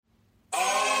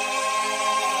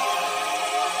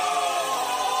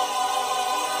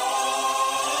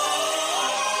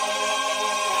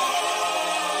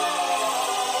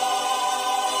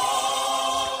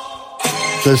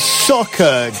The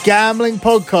Soccer Gambling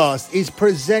Podcast is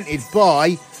presented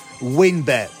by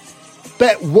WynnBET.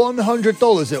 Bet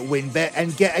 $100 at WynnBET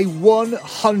and get a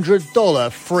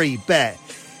 $100 free bet.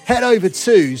 Head over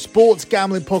to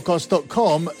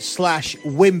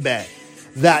sportsgamblingpodcast.com/WynnBET.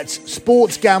 That's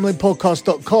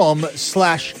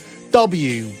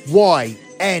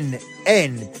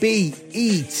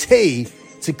sportsgamblingpodcast.com/WYNNBET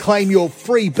to claim your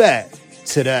free bet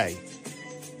today.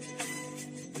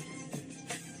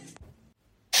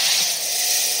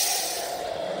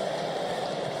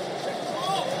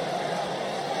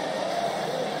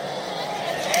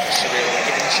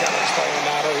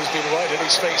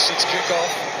 Face its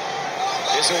kick-off.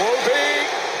 Here's Iwobi.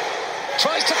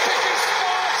 Tries to pick his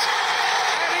spot,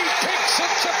 and he picks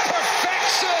it to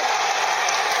perfection.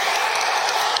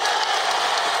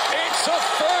 It's the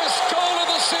first goal of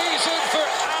the season for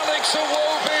Alex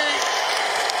Iwobi,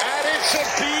 and it's a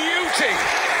beauty.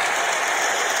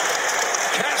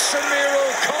 Casemiro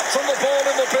caught on the ball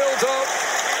in the build-up.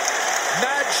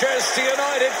 Manchester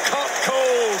United caught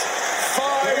cold.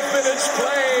 5 minutes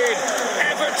played.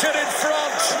 Everton in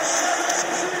front.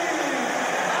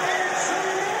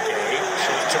 Gay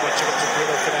shows too much of it to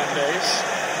Bruno Fernandes.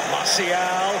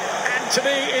 Martial.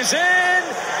 Antony is in.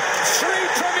 3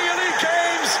 Premier League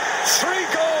games. 3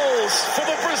 goals for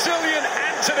the Brazilian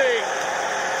Antony.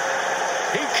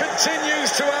 He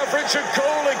continues to average a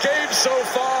goal a game so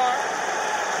far.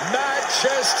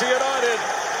 Manchester United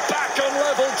back on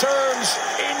level terms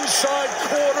inside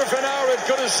quarter of an hour at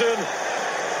Goodison.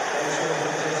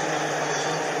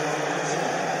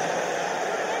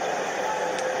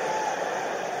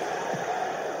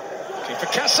 For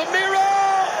Casemiro!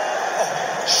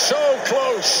 Oh, so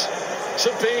close to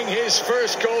being his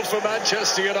first goal for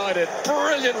Manchester United.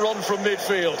 Brilliant run from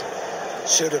midfield.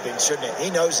 Should have been, shouldn't it? He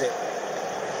knows it.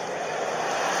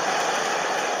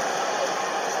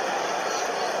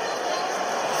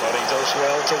 But he does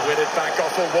well to win it back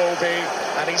off Iwobi,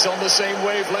 and he's on the same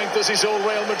wavelength as his old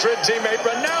Real Madrid teammate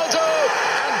Ronaldo,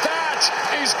 and that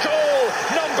is goal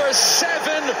number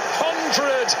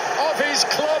 700 of his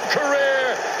club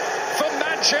career. For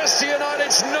Manchester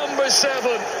United's number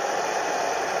 7.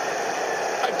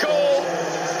 A goal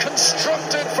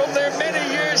constructed from their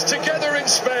many years together in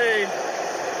Spain.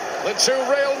 The 2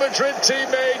 Real Madrid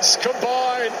teammates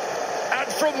combine,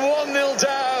 and from 1-0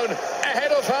 down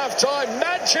ahead of half-time,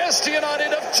 Manchester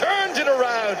United have turned it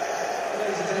around.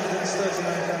 Ladies and gentlemen,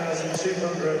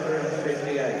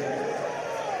 39,258.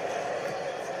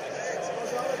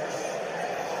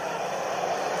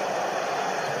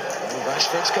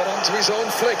 Rashford's got onto his own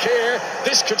flick here.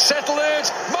 This could settle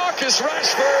it. Marcus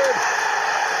Rashford.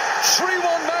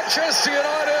 3-1 Manchester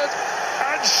United.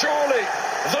 And surely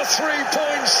the 3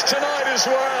 points tonight as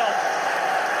well.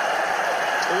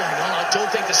 Oh no, I don't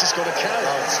think this is going to count.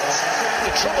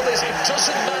 The trouble is, it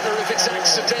doesn't matter if it's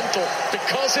accidental,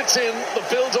 because it's in the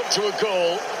build-up to a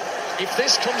goal. If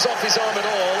this comes off his arm at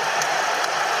all,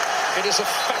 it is a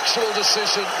factual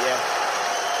decision. Yeah.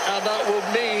 And that will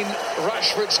mean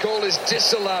Rashford's goal is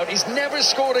disallowed. He's never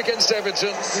scored against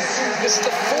Everton. This is the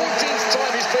 14th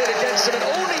time he's played against them, and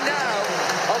only now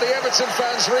are the Everton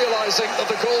fans realising that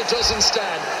the goal doesn't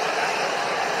stand.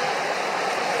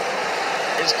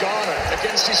 It's Garner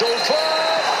against his old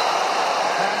club.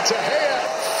 And De Gea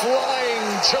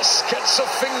flying, just gets a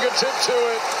fingertip to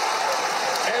it.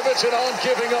 Everton aren't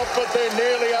giving up, but they're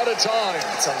nearly out of time.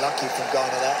 It's unlucky from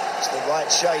Garner, that. It's the right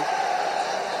shape.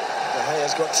 De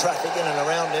Gea's got traffic in and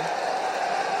around him.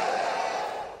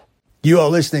 You are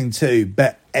listening to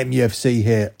BetMUFC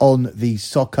here on the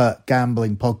Soccer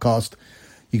Gambling Podcast.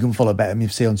 You can follow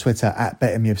BetMUFC on Twitter at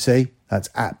BetMUFC. That's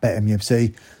at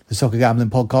BetMUFC. The Soccer Gambling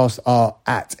Podcast are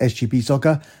at SGP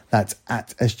Soccer. That's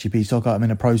at SGP Soccer. I'm in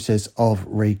the process of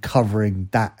recovering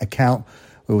that account.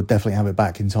 We will definitely have it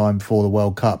back in time for the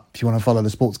World Cup. If you want to follow the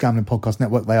Sports Gambling Podcast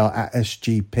Network, they are at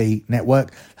SGP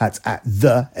Network. That's at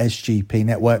the SGP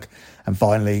Network. And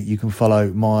finally, you can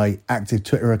follow my active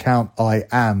Twitter account. I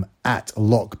am at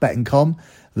LockBettingCom.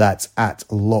 That's at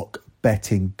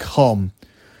LockBettingCom.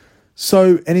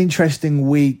 So, an interesting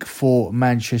week for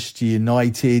Manchester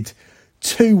United.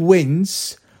 2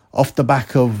 wins off the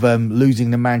back of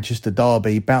losing the Manchester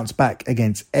derby, bounce back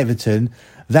against Everton.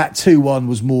 That 2-1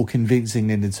 was more convincing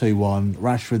than the 2-1.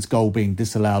 Rashford's goal being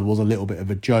disallowed was a little bit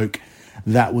of a joke.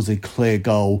 That was a clear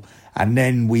goal. And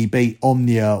then we beat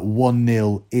Omnia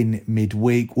 1-0 in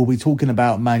midweek. We'll be talking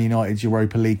about Man United's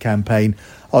Europa League campaign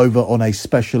over on a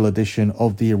special edition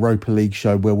of the Europa League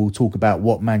show, where we'll talk about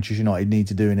what Manchester United need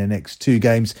to do in the next 2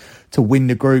 games to win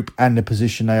the group and the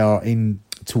position they are in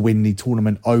to win the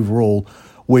tournament overall.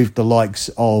 with the likes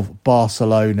of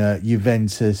Barcelona,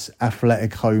 Juventus,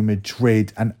 Atletico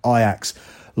Madrid and Ajax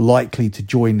likely to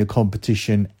join the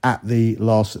competition at the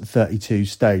last 32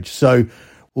 stage. So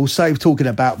we'll save talking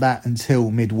about that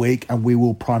until midweek, and we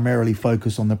will primarily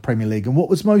focus on the Premier League. And what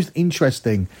was most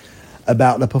interesting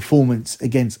about the performance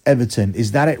against Everton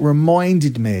is that it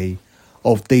reminded me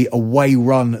of the away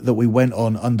run that we went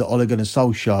on under Ole Gunnar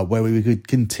Solskjaer, where we could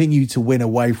continue to win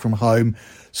away from home.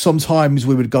 Sometimes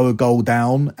we would go a goal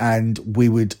down and we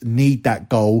would need that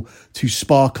goal to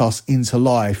spark us into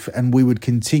life, and we would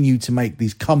continue to make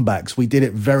these comebacks. We did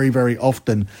it very, very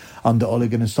often under Ole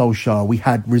Gunnar Solskjaer. We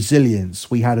had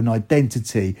resilience, we had an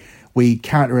identity, we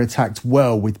counter-attacked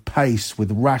well with pace,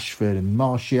 with Rashford and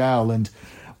Martial, and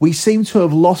we seem to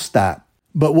have lost that.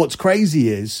 But what's crazy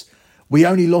is we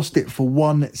only lost it for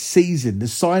one season. The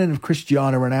signing of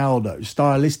Cristiano Ronaldo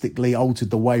stylistically altered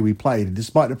the way we played. And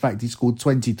despite the fact he scored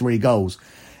 23 goals,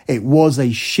 it was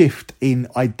a shift in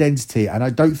identity. And I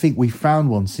don't think we found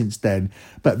one since then.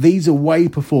 But these away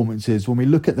performances, when we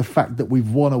look at the fact that we've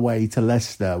won away to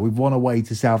Leicester, we've won away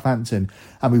to Southampton,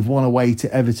 and we've won away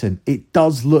to Everton, it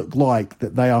does look like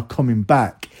that they are coming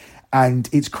back. And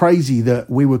it's crazy that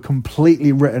we were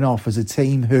completely written off as a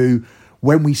team who,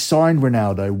 when we signed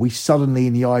Ronaldo, we suddenly,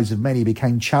 in the eyes of many,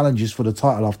 became challengers for the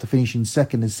title after finishing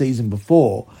second the season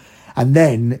before. And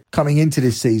then, coming into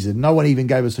this season, no one even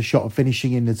gave us a shot of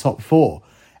finishing in the top four.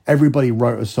 Everybody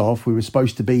wrote us off. We were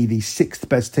supposed to be the sixth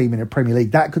best team in the Premier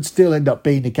League. That could still end up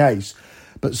being the case.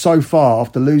 But so far,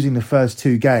 after losing the first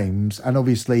two games, and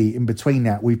obviously in between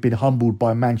that, we've been humbled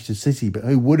by Manchester City, but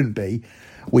who wouldn't be?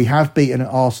 We have beaten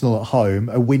Arsenal at home,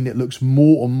 a win that looks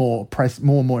more and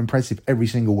more impressive every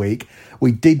single week.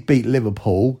 We did beat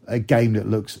Liverpool, a game that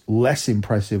looks less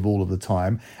impressive all of the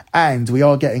time. And we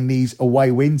are getting these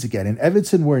away wins again. And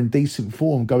Everton were in decent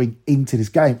form going into this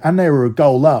game, and they were a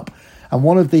goal up. And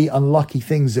one of the unlucky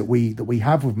things that we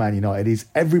have with Man United is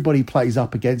everybody plays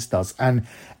up against us and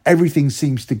everything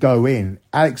seems to go in.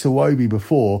 Alex Iwobi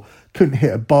before couldn't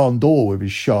hit a barn door with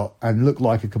his shot and looked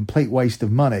like a complete waste of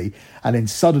money. And then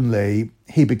suddenly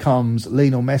he becomes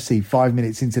Lionel Messi 5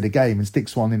 minutes into the game and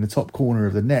sticks one in the top corner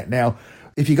of the net. Now,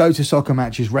 if you go to soccer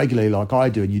matches regularly like I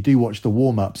do and you do watch the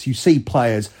warm-ups, you see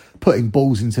players putting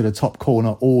balls into the top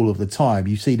corner all of the time.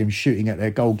 You see them shooting at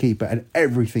their goalkeeper and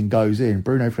everything goes in.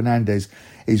 Bruno Fernandes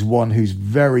is one who's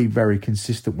very, very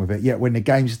consistent with it. Yet when the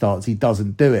game starts, he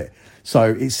doesn't do it. So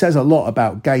it says a lot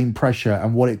about game pressure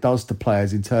and what it does to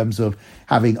players in terms of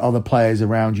having other players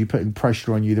around you, putting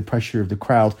pressure on you, the pressure of the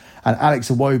crowd. And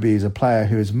Alex Iwobi is a player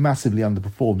who has massively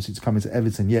underperformed since coming to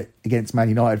Everton, yet against Man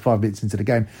United 5 minutes into the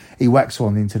game, he whacks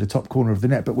one into the top corner of the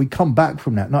net. But we come back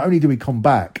from that. Not only do we come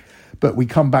back, but we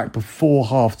come back before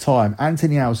half-time.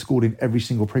 Anthony Howe scored in every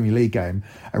single Premier League game,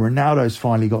 and Ronaldo's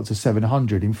finally got to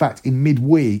 700. In fact, in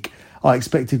midweek, I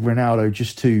expected Ronaldo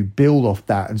just to build off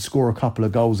that and score a couple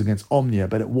of goals against Omnia,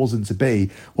 but it wasn't to be.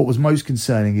 What was most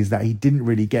concerning is that he didn't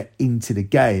really get into the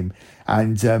game.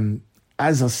 And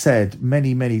as I said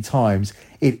many, many times,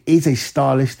 it is a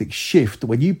stylistic shift.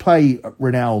 When you play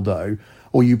Ronaldo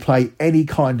or you play any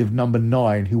kind of number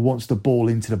 9 who wants the ball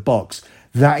into the box,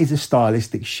 that is a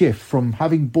stylistic shift from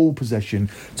having ball possession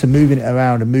to moving it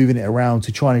around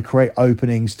to trying to create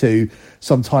openings to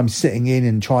sometimes sitting in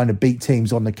and trying to beat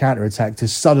teams on the counter-attack to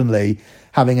suddenly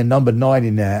having a number 9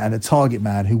 in there and a target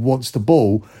man who wants the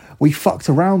ball. We fucked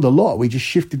around a lot. We just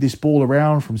shifted this ball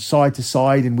around from side to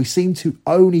side and we seem to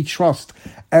only trust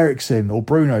Eriksen or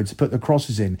Bruno to put the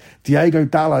crosses in. Diego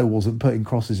Dalot wasn't putting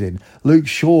crosses in. Luke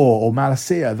Shaw or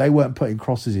Malacia, they weren't putting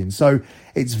crosses in. So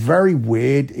it's very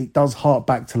weird. It does hark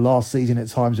back to last season at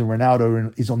times when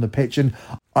Ronaldo is on the pitch. And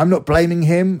I'm not blaming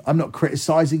him. I'm not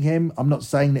criticising him. I'm not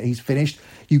saying that he's finished.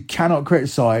 You cannot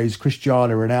criticise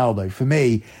Cristiano Ronaldo. For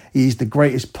me, he's the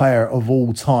greatest player of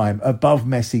all time, above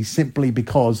Messi, simply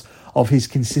because of his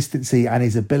consistency and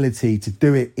his ability to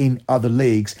do it in other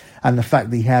leagues and the fact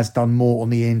that he has done more on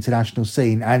the international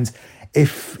scene. And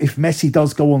if Messi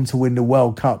does go on to win the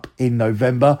World Cup in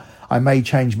November, I may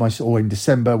change or in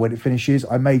December when it finishes,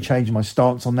 I may change my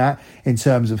stance on that in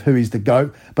terms of who is the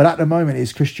GOAT. But at the moment,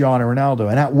 it's Cristiano Ronaldo.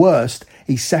 And at worst,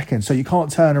 he's second. So you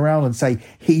can't turn around and say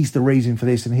he's the reason for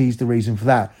this and he's the reason for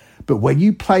that. But when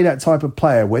you play that type of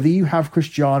player, whether you have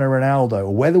Cristiano Ronaldo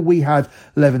or whether we had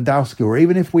Lewandowski or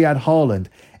even if we had Haaland,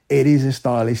 it is a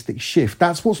stylistic shift.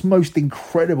 That's what's most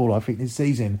incredible, I think, this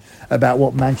season about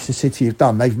what Manchester City have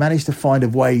done. They've managed to find a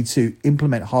way to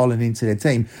implement Haaland into their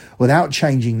team without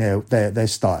changing their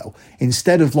style.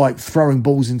 Instead of like throwing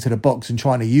balls into the box and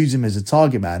trying to use him as a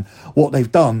target man, what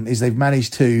they've done is they've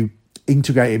managed to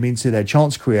integrate him into their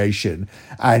chance creation,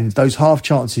 and those half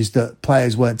chances that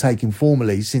players weren't taking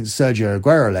formally since Sergio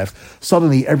Aguero left,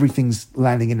 suddenly everything's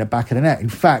landing in the back of the net. In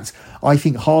fact, I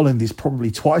think Haaland is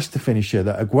probably twice the finisher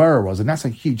that Aguero was, and that's a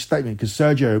huge statement because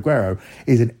Sergio Aguero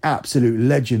is an absolute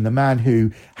legend, the man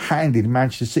who handed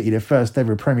Manchester City their first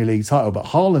ever Premier League title. But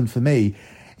Haaland, for me,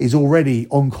 is already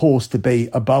on course to be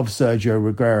above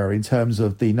Sergio Aguero in terms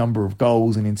of the number of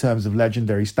goals and in terms of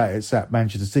legendary status at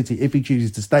Manchester City. If he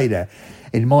chooses to stay there,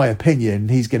 in my opinion,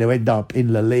 he's going to end up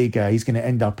in La Liga. He's going to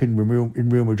end up in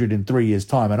Real Madrid in 3 years'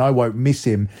 time. And I won't miss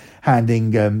him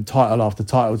handing title after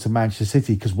title to Manchester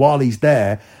City, because while he's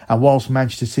there and whilst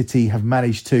Manchester City have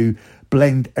managed to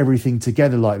blend everything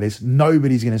together like this,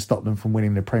 nobody's going to stop them from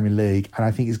winning the Premier League. And I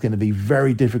think it's going to be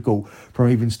very difficult from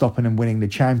even stopping them winning the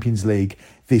Champions League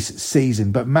this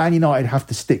season. But Man United have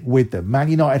to stick with them. Man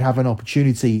United have an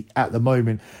opportunity at the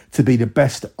moment to be the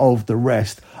best of the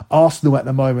rest. Arsenal at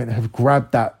the moment have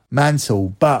grabbed that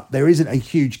mantle, but there isn't a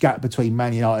huge gap between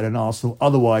Man United and Arsenal.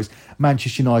 Otherwise,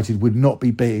 Manchester United would not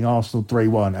be beating Arsenal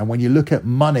 3-1. And when you look at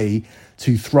money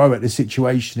to throw at the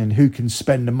situation and who can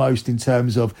spend the most in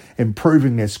terms of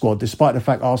improving their squad, despite the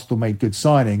fact Arsenal made good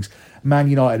signings, Man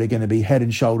United are going to be head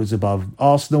and shoulders above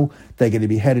Arsenal. They're going to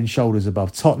be head and shoulders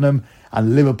above Tottenham.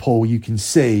 And Liverpool, you can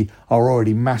see, are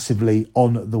already massively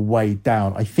on the way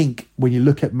down. I think when you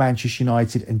look at Manchester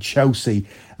United and Chelsea,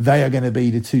 they are going to be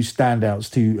the two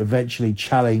standouts to eventually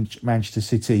challenge Manchester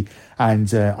City.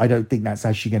 And I don't think that's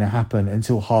actually going to happen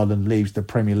until Haaland leaves the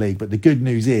Premier League. But the good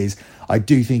news is, I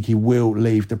do think he will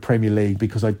leave the Premier League,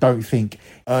 because I don't think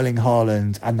Erling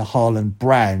Haaland and the Haaland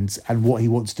brand and what he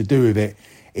wants to do with it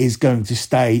is going to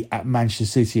stay at Manchester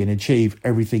City and achieve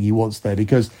everything he wants there.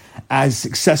 Because as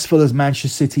successful as Manchester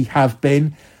City have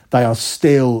been, they are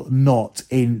still not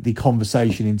in the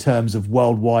conversation in terms of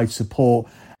worldwide support,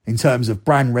 in terms of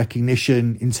brand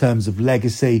recognition, in terms of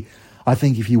legacy. I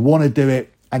think if you want to do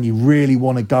it and you really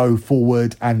want to go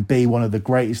forward and be one of the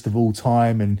greatest of all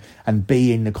time and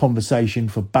be in the conversation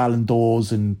for Ballon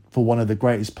d'Ors and for one of the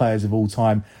greatest players of all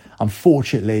time,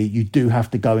 unfortunately, you do have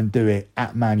to go and do it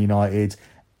at Man United,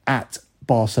 at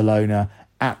Barcelona,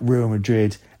 at Real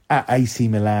Madrid, at AC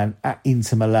Milan, at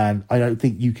Inter Milan. I don't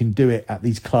think you can do it at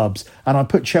these clubs. And I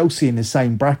put Chelsea in the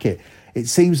same bracket. It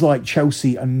seems like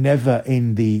Chelsea are never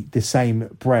in the same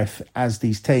breath as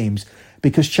these teams,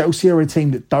 because Chelsea are a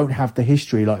team that don't have the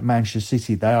history like Manchester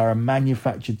City. They are a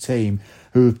manufactured team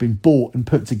who have been bought and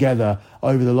put together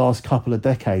over the last couple of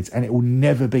decades, and it will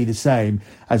never be the same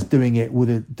as doing it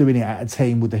at a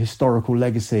team with the historical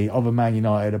legacy of a Man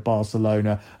United, a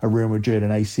Barcelona, a Real Madrid,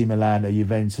 an AC Milan, a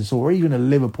Juventus, or even a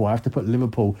Liverpool. I have to put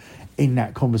Liverpool in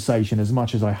that conversation, as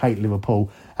much as I hate Liverpool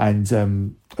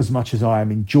and as much as I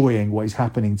am enjoying what is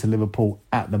happening to Liverpool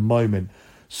at the moment.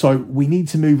 So we need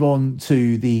to move on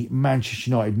to the Manchester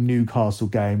United-Newcastle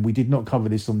game. We did not cover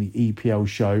this on the EPL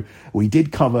show. We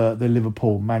did cover the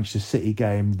Liverpool-Manchester City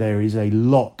game. There is a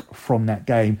lock from that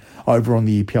game over on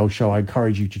the EPL show. I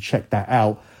encourage you to check that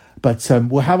out. But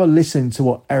we'll have a listen to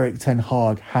what Erik ten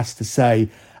Hag has to say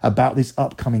about this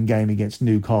upcoming game against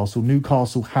Newcastle.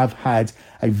 Newcastle have had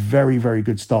a very, very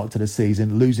good start to the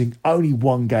season, losing only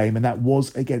one game, and that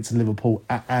was against Liverpool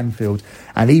at Anfield.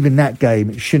 And even that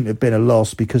game shouldn't have been a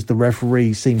loss, because the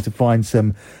referee seems to find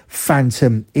some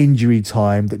phantom injury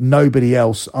time that nobody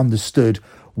else understood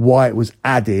why it was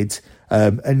added.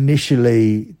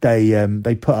 Initially,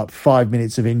 they put up 5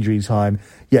 minutes of injury time,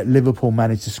 yet Liverpool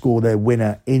managed to score their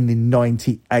winner in the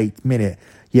 98th minute.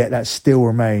 Yet that still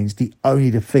remains the only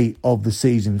defeat of the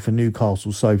season for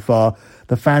Newcastle so far.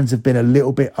 The fans have been a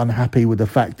little bit unhappy with the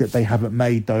fact that they haven't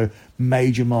made the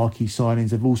major marquee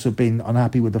signings. They've also been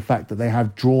unhappy with the fact that they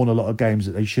have drawn a lot of games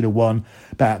that they should have won.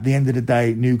 But at the end of the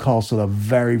day, Newcastle are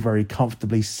very, very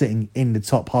comfortably sitting in the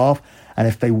top half. And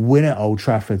if they win at Old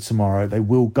Trafford tomorrow, they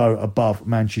will go above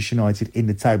Manchester United in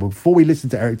the table. Before we listen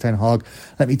to Erik ten Hag,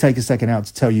 let me take a second out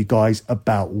to tell you guys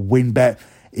about WynnBET.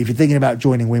 If you're thinking about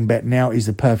joining WynnBET, now is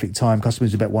the perfect time.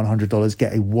 Customers who bet $100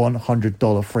 get a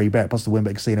 $100 free bet. Plus, the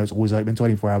WynnBET Casino is always open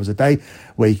 24 hours a day,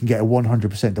 where you can get a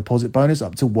 100% deposit bonus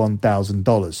up to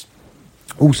 $1,000.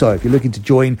 Also, if you're looking to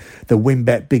join the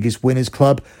WynnBET Biggest Winners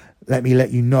Club, let me let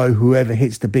you know whoever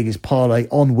hits the biggest parlay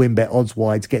on WynnBET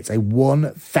Odds-Wide gets a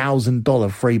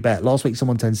 $1,000 free bet. Last week,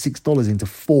 someone turned $6 into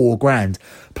 $4,000.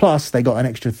 Plus, they got an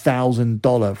extra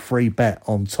 $1,000 free bet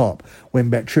on top.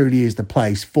 WynnBET truly is the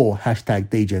place for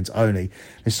 #DGents only.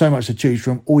 There's so much to choose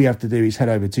from. All you have to do is head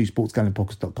over to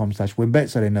sportsgamblingpodcast.com/winbet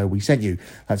so they know we sent you.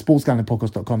 That's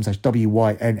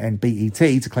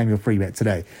sportsgamblingpodcast.com/WYNNBET to claim your free bet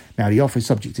today. Now, the offer is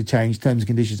subject to change. Terms and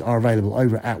conditions are available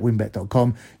over at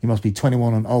winbet.com. You must be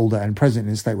 21 and older and present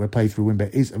in a state where playthrough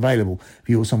WinBet is available. If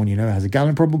you or someone you know has a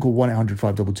gambling problem, call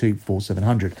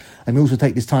 1-800-522-4700. And we also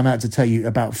take this time out to tell you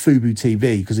about Fubo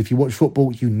TV, because if you watch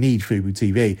football, you need Fubo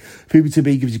TV. Fubo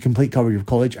TV gives you complete coverage of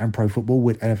college and pro football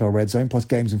with NFL Red Zone, plus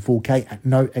games in 4K at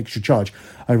no extra charge.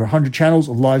 Over 100 channels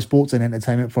of live sports and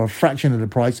entertainment for a fraction of the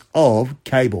price of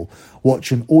cable.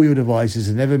 Watch on all your devices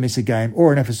and never miss a game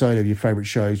or an episode of your favourite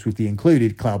shows with the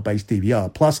included cloud-based DVR.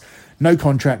 Plus, no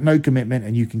contract, no commitment,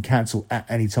 and you can cancel at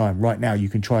any time. Right now, you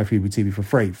can try Fubo TV for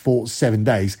free for 7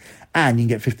 days, and you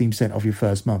can get 15% off your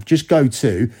first month. Just go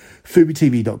to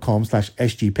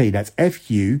FuboTV.com/SGP. That's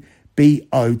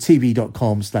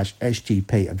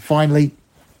FUBOTV.com/SGP. And finally,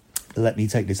 let me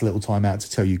take this little time out to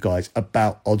tell you guys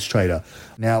about Odds Trader.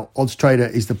 Now, Odds Trader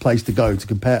is the place to go to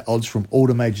compare odds from all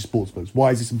the major sportsbooks.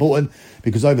 Why is this important?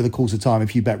 Because over the course of time,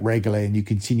 if you bet regularly and you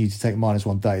continue to take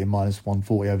 -130 and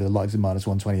 -140 over the likes of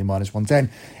 -120 and -110,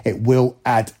 it will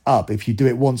add up. If you do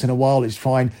it once in a while, it's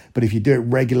fine. But if you do it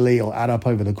regularly, it'll add up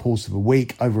over the course of a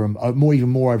week, even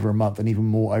more over a month, and even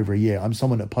more over a year. I'm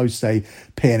someone that posts a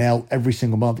P&L every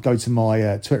single month. Go to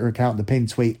my Twitter account, the pinned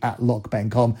tweet at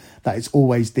LockBetCom. That is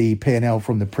always the P&L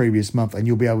from the previous month, and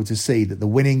you'll be able to see that the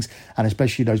winnings and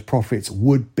especially those profits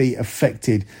would be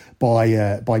affected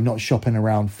by not shopping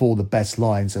around for the best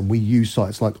lines. And we use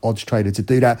sites like Odds Trader to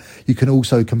do that. You can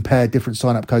also compare different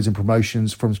sign-up codes and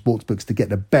promotions from sportsbooks to get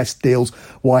the best deals.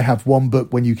 Why have one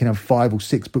book when you can have 5 or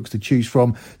 6 books to choose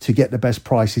from to get the best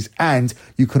prices? And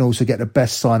you can also get the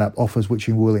best sign-up offers, which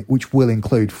will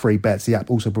include free bets. The app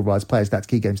also provides player stats,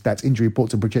 key game stats, injury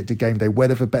reports, and projected game day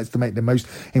weather for bets to make the most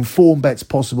informed bets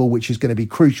possible, which is going to be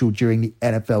crucial during the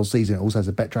NFL season. It also has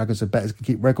a bet tracker so bettors can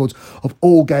keep records of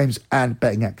all games and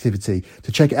betting activity.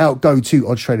 To check it out, go to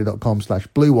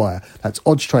oddstrader.com/bluewire. That's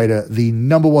OddsTrader, the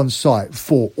 #1 site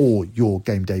for all your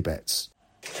game day bets.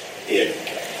 Yeah.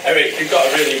 Eric, you've got a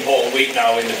really important week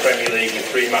now in the Premier League with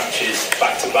 3 matches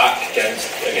back-to-back against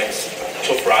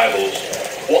tough rivals.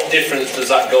 What difference does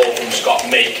that goal from Scott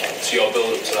make to your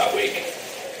build-up to that week?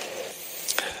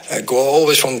 I go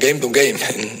always from game to game,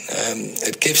 and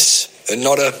it gives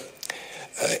another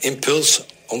impulse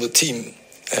on the team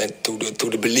to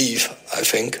the belief, I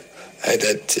think,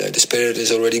 that the spirit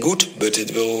is already good, but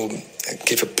it will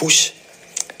give a push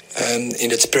in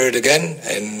that spirit again,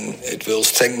 and it will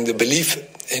strengthen the belief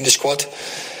in the squad.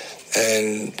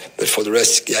 But for the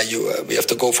rest, we have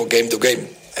to go for game to game,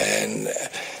 and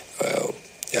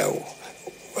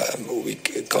we're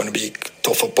going to be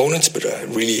tough opponents, but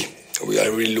we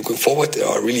are really looking forward. There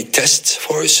are really tests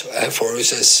for us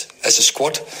as a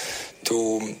squad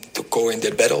to go in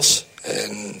their battles.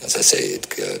 And as I say, it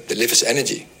delivers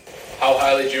energy. How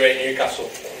highly do you rate Newcastle?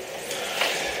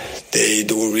 They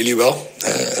do really well.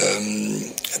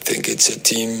 I think it's a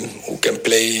team who can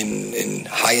play in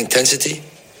high intensity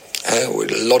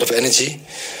with a lot of energy.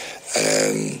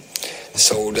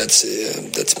 So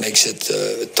that makes it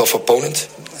a tough opponent.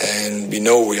 And we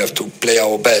know we have to play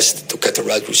our best to get the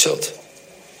right result.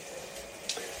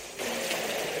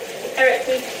 Eric,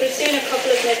 we've seen a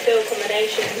couple of midfield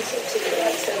combinations, obviously the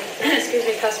likes of,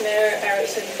 Casemiro,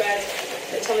 Eriksen, Fred,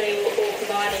 McTominay all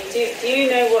combining. Do you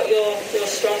know what your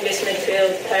strongest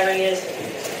midfield pairing is?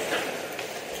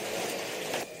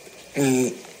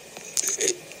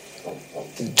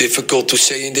 Difficult to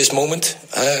say in this moment.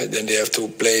 Then they have to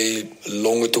play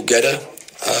longer together.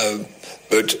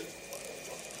 But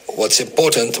what's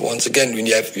important, once again, we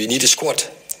need a squad.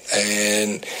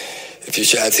 And if you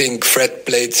say, I think Fred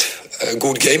played a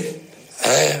good game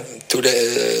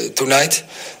tonight,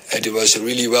 and it was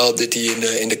really well did he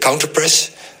in the counter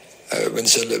press,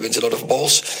 wins a lot of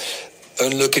balls.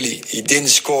 Unluckily, he didn't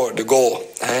score the goal.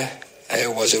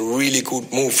 It was a really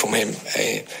good move from him,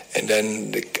 and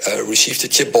then received the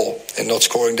chip ball and not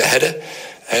scoring the header.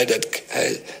 That's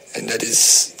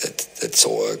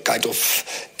a kind of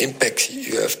impact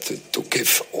you have to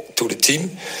give to the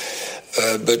team.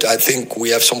 But I think we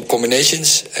have some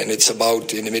combinations, and it's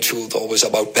about, in the midfield, always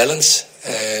about balance.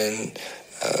 And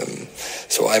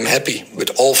so I'm happy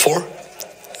with all 4,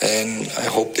 and I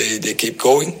hope they keep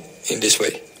going in this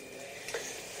way.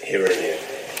 Here and here.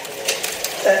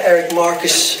 Eric,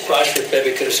 Marcus Rashford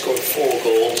maybe could have scored 4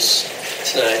 goals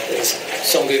tonight. There's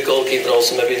some good goalkeeping,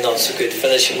 also maybe not so good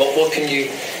finishing. What can you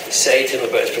say to him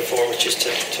about his performance just to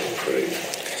improve?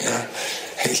 Yeah,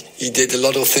 he did a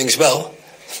lot of things well.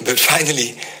 But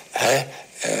finally,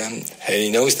 he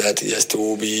knows that he has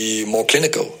to be more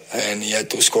clinical, and he had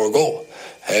to score a goal.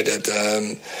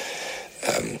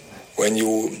 When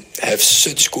you have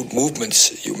such good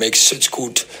movements, you make such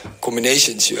good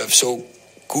combinations, you have so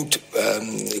good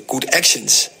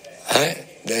actions,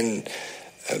 then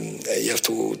you have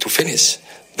to finish.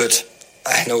 But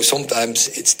I know sometimes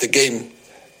it's the game,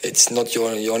 it's not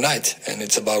your night, and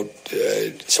it's about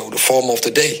so the form of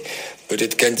the day. But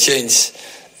it can change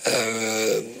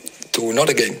to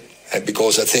another game,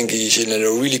 because I think he's in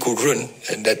a really good run,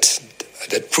 and that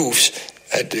proves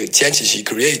the chances he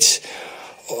creates.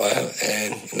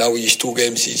 And now he's 2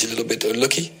 games, he's a little bit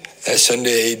unlucky.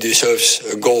 Sunday he deserves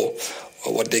a goal,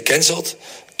 what they cancelled.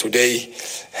 Today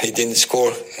he didn't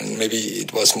score, and maybe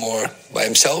it was more by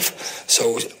himself.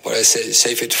 So what I say,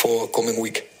 save it for coming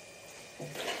week.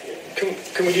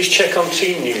 Can we just check on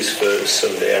team news for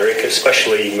Sunday, Eric,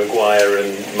 especially Maguire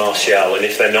and Martial, and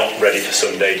if they're not ready for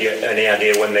Sunday, do you have any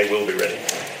idea when they will be ready?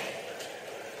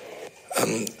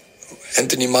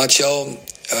 Anthony Martial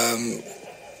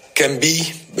can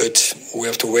be, but we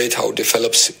have to wait how it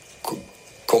develops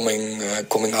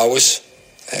coming hours.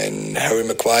 And Harry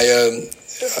Maguire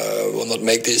will not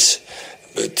make this,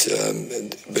 but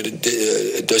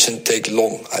it doesn't take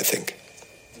long, I think.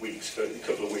 A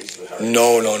couple of weeks for Harry?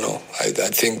 No. I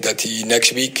think that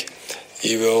next week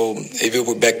he will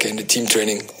be back in the team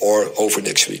training or over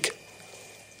next week.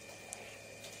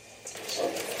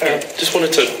 Just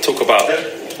wanted to talk about.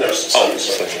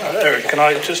 Eric, can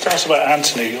I just ask about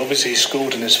Anthony? Obviously, he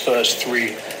scored in his first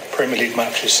 3 Premier League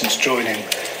matches since joining,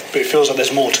 but it feels like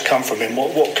there's more to come from him.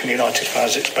 What can United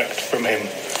fans expect from him?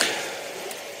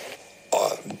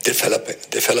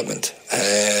 Development,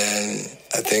 and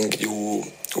I think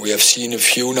we have seen a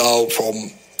few now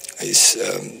from his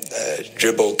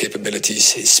dribble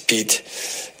capabilities, his speed,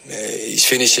 his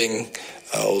finishing,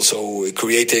 also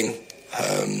creating.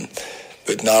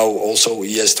 But now also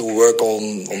he has to work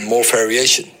on more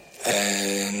variation,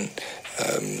 and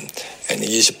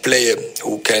he is a player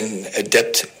who can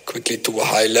adapt quickly to a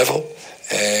high level,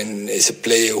 and is a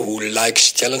player who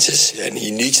likes challenges, and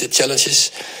he needs the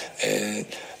challenges. And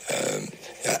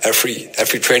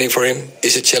every training for him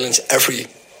is a challenge. Every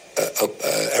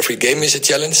game is a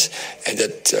challenge, and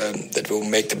that will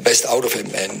make the best out of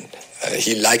him, and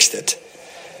he likes that.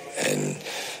 And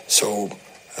so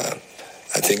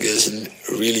I think there's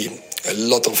really a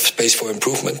lot of space for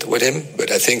improvement with him,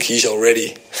 but I think he's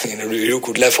already in a real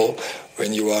good level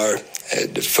when you are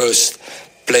the first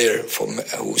player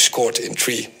who scored in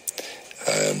 3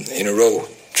 in a row,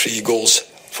 3 goals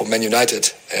for Man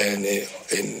United, and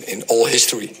in all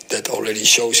history. That already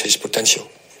shows his potential.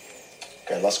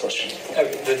 Okay, last question.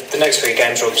 The next 3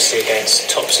 games are obviously against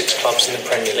top 6 clubs in the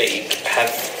Premier League.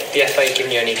 Have the FA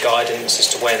given you any guidance as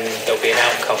to when there'll be an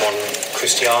outcome on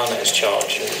Cristiano's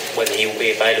charge and whether he will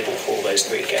be available for all those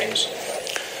 3 games?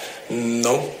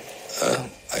 No,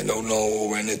 I don't know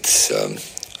when it's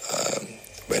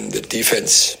when the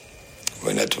defense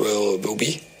will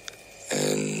be,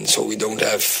 and so we don't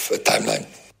have a timeline.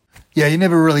 Yeah, you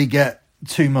never really get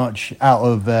too much out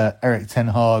of Erik ten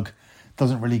Hag.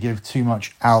 Doesn't really give too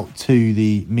much out to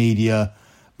the media.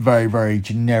 Very, very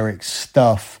generic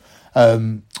stuff.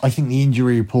 I think the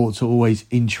injury reports are always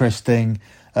interesting.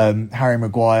 Harry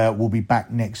Maguire will be back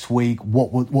next week.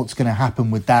 What's going to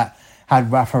happen with that?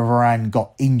 Had Rafa Varane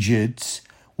got injured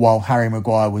while Harry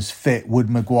Maguire was fit, would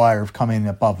Maguire have come in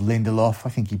above Lindelof? I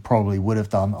think he probably would have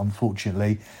done,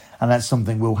 unfortunately. And that's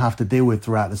something we'll have to deal with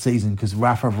throughout the season, because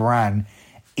Rafa Varane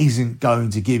isn't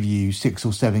going to give you 6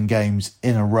 or 7 games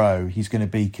in a row. He's going to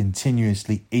be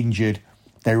continuously injured.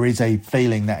 There is a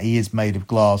feeling that he is made of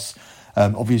glass.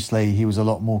 Obviously, he was a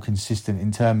lot more consistent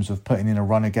in terms of putting in a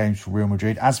run of games for Real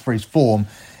Madrid. As for his form,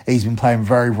 he's been playing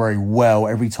very, very well.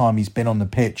 Every time he's been on the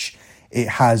pitch, it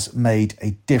has made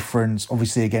a difference.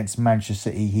 Obviously, against Manchester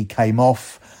City, he came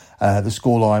off. The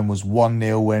scoreline was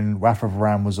 1-0 when Rafa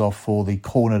Varane was off for the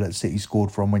corner that City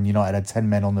scored from when United had 10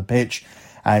 men on the pitch.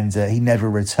 And he never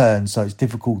returned, so it's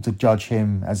difficult to judge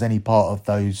him as any part of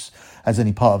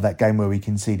that game where we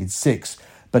conceded 6.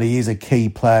 But he is a key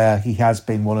player. He has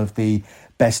been one of the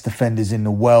best defenders in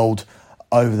the world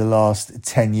over the last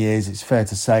 10 years. It's fair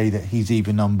to say that he's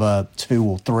either number 2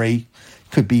 or 3.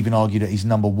 Could be even argue that he's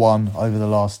number 1 over the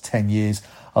last 10 years.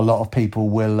 A lot of people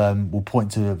will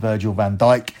point to Virgil van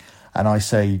Dijk, and I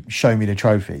say, show me the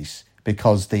trophies,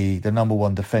 because the number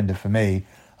 1 defender for me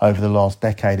over the last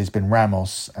decade has been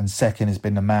Ramos, and second has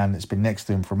been the man that's been next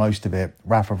to him for most of it,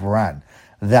 Rafa Varane.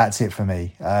 That's it for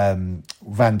me. Van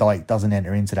Dijk doesn't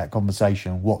enter into that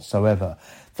conversation whatsoever.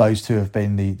 Those two have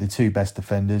been the 2 best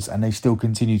defenders, and they still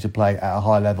continue to play at a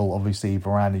high level. Obviously,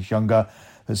 Varane is younger.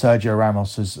 that Sergio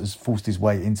Ramos has forced his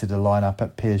way into the lineup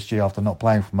at PSG after not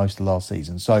playing for most of last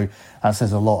season. So that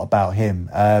says a lot about him.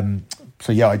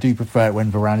 So yeah, I do prefer it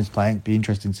when Varane is playing. It'd be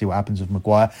interesting to see what happens with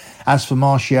Maguire. As for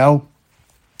Martial,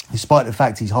 despite the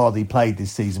fact he's hardly played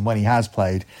this season, when he has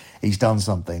played, he's done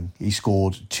something. He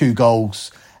scored 2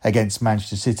 goals against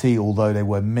Manchester City, although they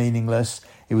were meaningless.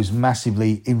 It was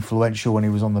massively influential when he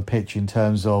was on the pitch in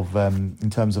terms of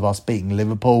us beating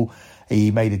Liverpool. He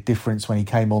made a difference when he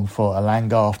came on for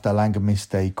Elanga after Elanga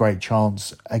missed a great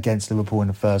chance against Liverpool in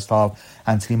the first half.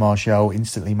 Anthony Martial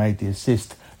instantly made the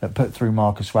assist that put through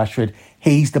Marcus Rashford.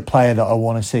 He's the player that I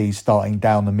want to see starting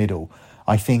down the middle.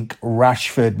 I think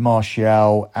Rashford,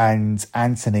 Martial and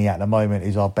Antony at the moment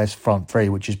is our best front three,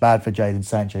 which is bad for Jadon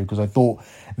Sancho because I thought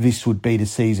this would be the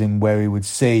season where we would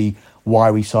see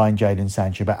why we signed Jadon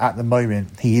Sancho. But at the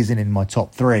moment, he isn't in my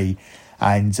top 3.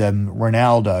 And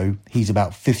Ronaldo, he's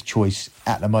about 5th choice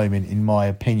at the moment, in my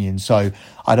opinion. So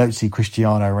I don't see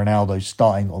Cristiano Ronaldo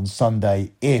starting on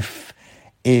Sunday if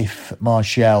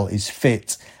Martial is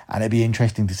fit. And it'd be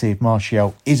interesting to see if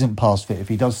Martial isn't past fit, if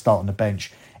he does start on the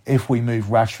bench, if we move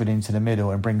Rashford into the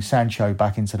middle and bring Sancho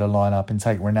back into the lineup and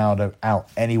take Ronaldo out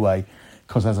anyway.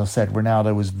 Because as I said,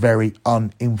 Ronaldo was very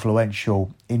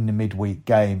uninfluential in the midweek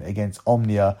game against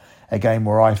Omnia, a game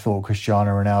where I thought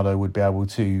Cristiano Ronaldo would be able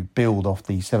to build off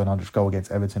the 700th goal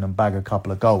against Everton and bag a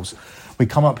couple of goals. We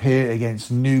come up here against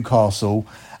Newcastle,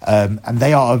 and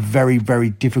they are a very, very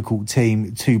difficult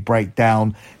team to break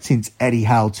down since Eddie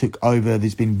Howe took over.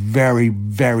 There's been very,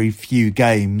 very few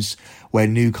games where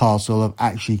Newcastle have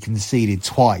actually conceded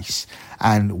twice.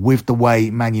 And with the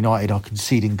way Man United are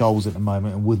conceding goals at the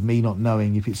moment, and with me not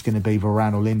knowing if it's going to be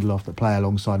Varane or Lindelof that play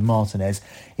alongside Martinez,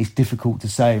 it's difficult to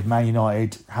say if Man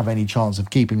United have any chance of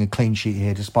keeping a clean sheet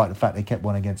here, despite the fact they kept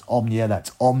one against Omnia.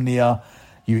 That's Omnia.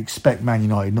 You expect Man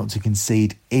United not to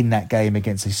concede in that game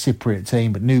against a Cypriot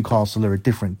team, but Newcastle are a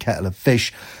different kettle of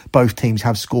fish. Both teams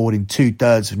have scored in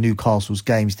 2/3 of Newcastle's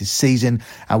games this season,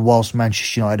 and whilst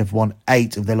Manchester United have won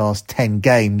 8 of their last 10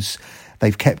 games,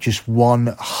 they've kept just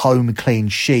 1 home clean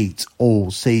sheet all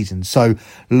season. So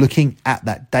looking at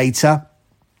that data,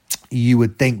 you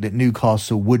would think that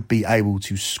Newcastle would be able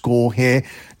to score here.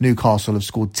 Newcastle have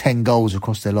scored 10 goals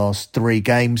across their last 3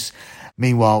 games.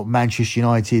 Meanwhile, Manchester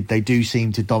United, they do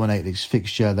seem to dominate this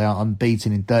fixture. They are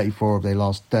unbeaten in 34 of their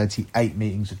last 38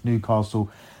 meetings with Newcastle.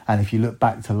 And if you look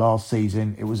back to last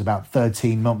season, it was about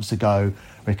 13 months ago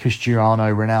where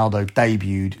Cristiano Ronaldo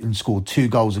debuted and scored 2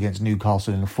 goals against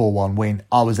Newcastle in a 4-1 win.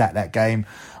 I was at that game.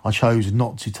 I chose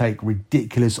not to take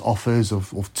ridiculous offers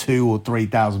of £2,000 or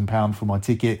 £3,000 for my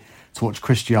ticket to watch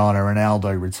Cristiano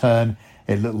Ronaldo return.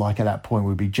 It looked like at that point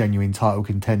we'd be genuine title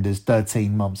contenders.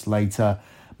 13 months later,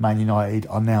 Man United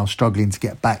are now struggling to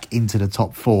get back into the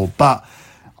top 4. But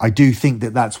I do think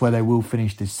that that's where they will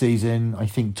finish this season. I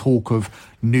think talk of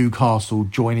Newcastle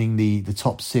joining the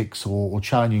top 6 or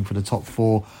challenging for the top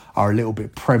 4 are a little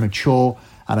bit premature.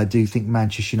 And I do think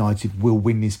Manchester United will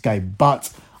win this game.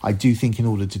 But I do think in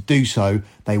order to do so,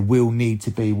 they will need to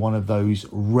be one of those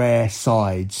rare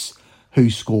sides who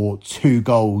score 2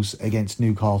 goals against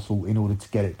Newcastle in order to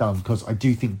get it done. Because I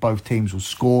do think both teams will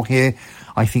score here.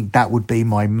 I think that would be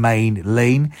my main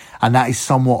lean. And that is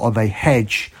somewhat of a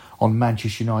hedge on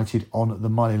Manchester United on the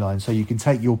money line. So you can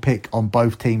take your pick on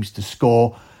both teams to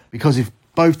score. Because if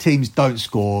both teams don't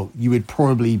score, you would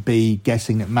probably be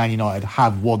guessing that Man United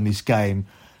have won this game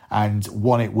and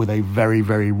won it with a very,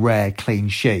 very rare clean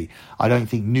sheet. I don't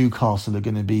think Newcastle are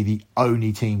going to be the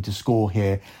only team to score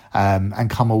here and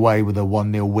come away with a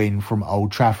 1-0 win from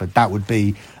Old Trafford. That would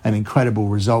be an incredible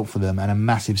result for them and a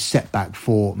massive setback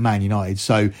for Man United.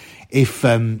 So if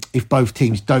both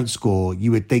teams don't score,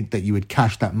 you would think that you would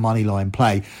cash that money line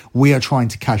play. We are trying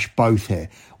to cash both here.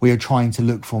 We are trying to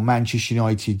look for Manchester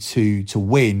United to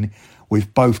win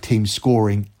with both teams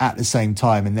scoring at the same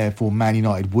time, and therefore Man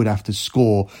United would have to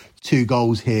score 2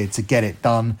 goals here to get it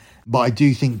done. But I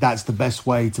do think that's the best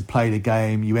way to play the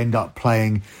game. You end up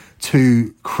playing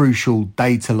 2 crucial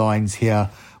data lines here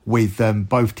with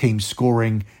both teams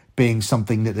scoring being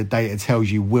something that the data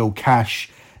tells you will cash,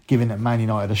 given that Man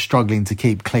United are struggling to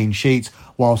keep clean sheets,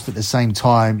 whilst at the same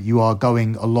time you are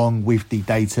going along with the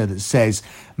data that says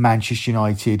Manchester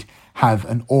United have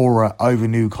an aura over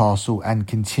Newcastle and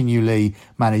continually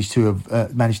managed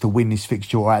to win this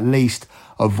fixture, or at least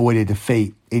avoid a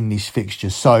defeat in this fixture.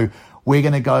 So we're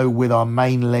going to go with our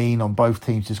main lean on both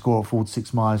teams to score at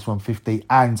 46 minus 150,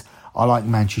 and I like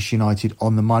Manchester United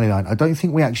on the money line. I don't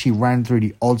think we actually ran through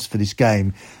the odds for this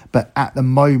game, but at the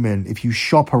moment, if you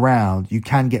shop around, you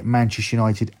can get Manchester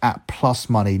United at plus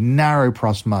money, narrow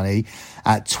plus money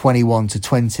at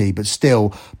 21-20, but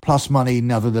still plus money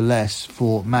nevertheless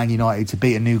for Man United to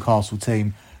beat a Newcastle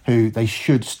team who they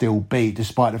should still beat,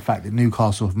 despite the fact that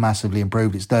Newcastle have massively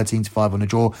improved. It's 13-5 on the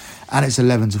draw, and it's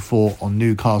 11-4 on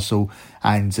Newcastle.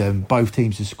 And both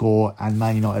teams to score, and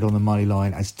Man United on the money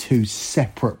line as two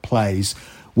separate plays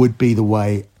would be the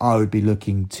way I would be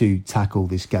looking to tackle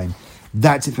this game.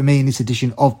 That's it for me in this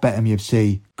edition of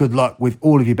BetMUFC. Good luck with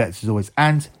all of your bets as always,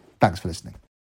 and thanks for listening.